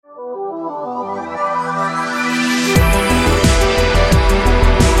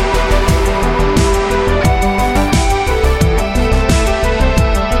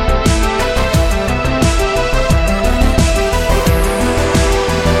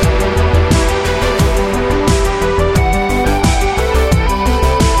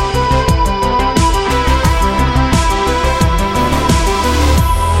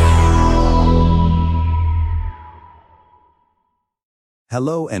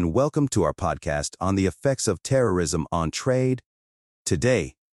Hello and welcome to our podcast on the effects of terrorism on trade.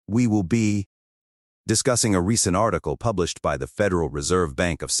 Today, we will be discussing a recent article published by the Federal Reserve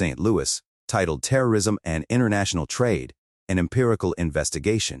Bank of St. Louis titled Terrorism and International Trade, an Empirical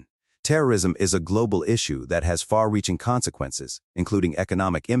Investigation. Terrorism is a global issue that has far-reaching consequences, including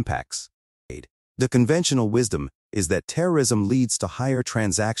economic impacts. The conventional wisdom is that terrorism leads to higher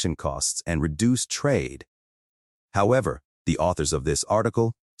transaction costs and reduced trade. However, the authors of this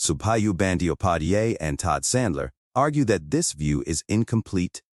article, Subhayu Bandyopadhyay and Todd Sandler, argue that this view is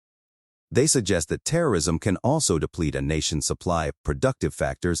incomplete. They suggest that terrorism can also deplete a nation's supply of productive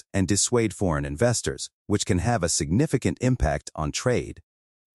factors and dissuade foreign investors, which can have a significant impact on trade.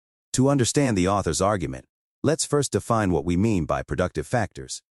 To understand the author's argument, let's first define what we mean by productive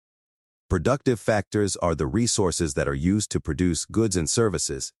factors. Productive factors are the resources that are used to produce goods and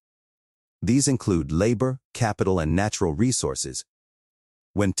services. These include labor, capital, and natural resources.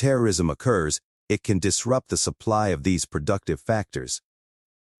 When terrorism occurs, it can disrupt the supply of these productive factors.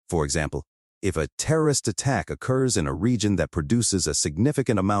 For example, if a terrorist attack occurs in a region that produces a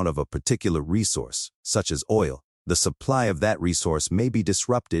significant amount of a particular resource, such as oil, the supply of that resource may be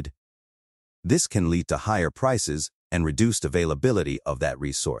disrupted. This can lead to higher prices and reduced availability of that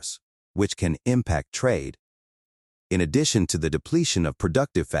resource, which can impact trade. In addition to the depletion of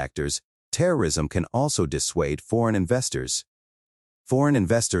productive factors, terrorism can also dissuade foreign investors. Foreign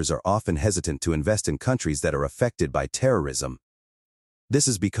investors are often hesitant to invest in countries that are affected by terrorism. This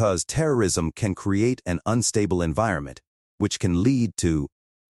is because terrorism can create an unstable environment, which can lead to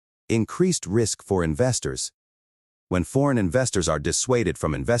increased risk for investors. When foreign investors are dissuaded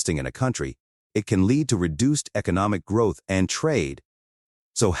from investing in a country, it can lead to reduced economic growth and trade.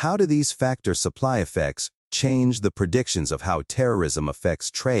 So how do these factor supply effects change the predictions of how terrorism affects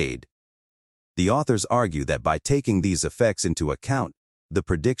trade? The authors argue that by taking these effects into account, the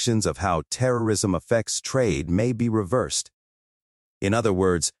predictions of how terrorism affects trade may be reversed. In other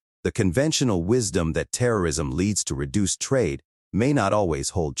words, the conventional wisdom that terrorism leads to reduced trade may not always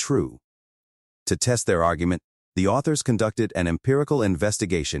hold true. To test their argument, the authors conducted an empirical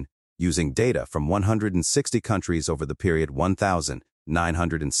investigation using data from 160 countries over the period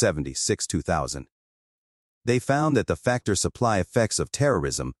 1976-2000. They found that the factor supply effects of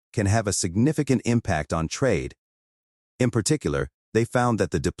terrorism can have a significant impact on trade. In particular, they found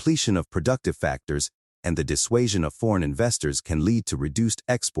that the depletion of productive factors and the dissuasion of foreign investors can lead to reduced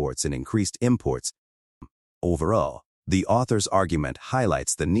exports and increased imports. Overall, the author's argument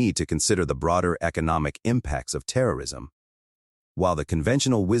highlights the need to consider the broader economic impacts of terrorism. While the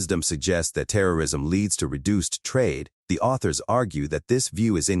conventional wisdom suggests that terrorism leads to reduced trade, the authors argue that this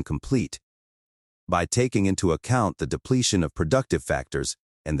view is incomplete. By taking into account the depletion of productive factors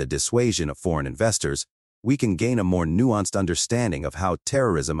and the dissuasion of foreign investors, we can gain a more nuanced understanding of how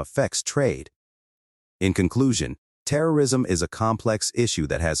terrorism affects trade. In conclusion, terrorism is a complex issue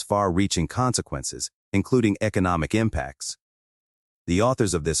that has far-reaching consequences, including economic impacts. The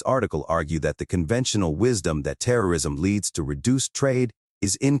authors of this article argue that the conventional wisdom that terrorism leads to reduced trade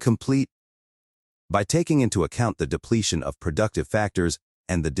is incomplete. By taking into account the depletion of productive factors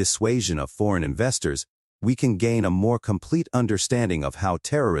and the dissuasion of foreign investors, we can gain a more complete understanding of how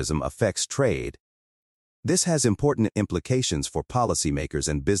terrorism affects trade. This has important implications for policymakers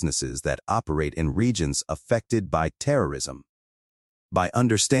and businesses that operate in regions affected by terrorism. By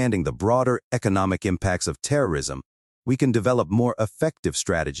understanding the broader economic impacts of terrorism, we can develop more effective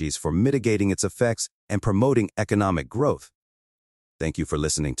strategies for mitigating its effects and promoting economic growth. Thank you for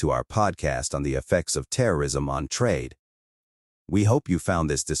listening to our podcast on the effects of terrorism on trade. We hope you found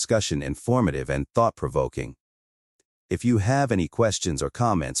this discussion informative and thought-provoking. If you have any questions or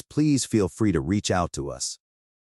comments, please feel free to reach out to us.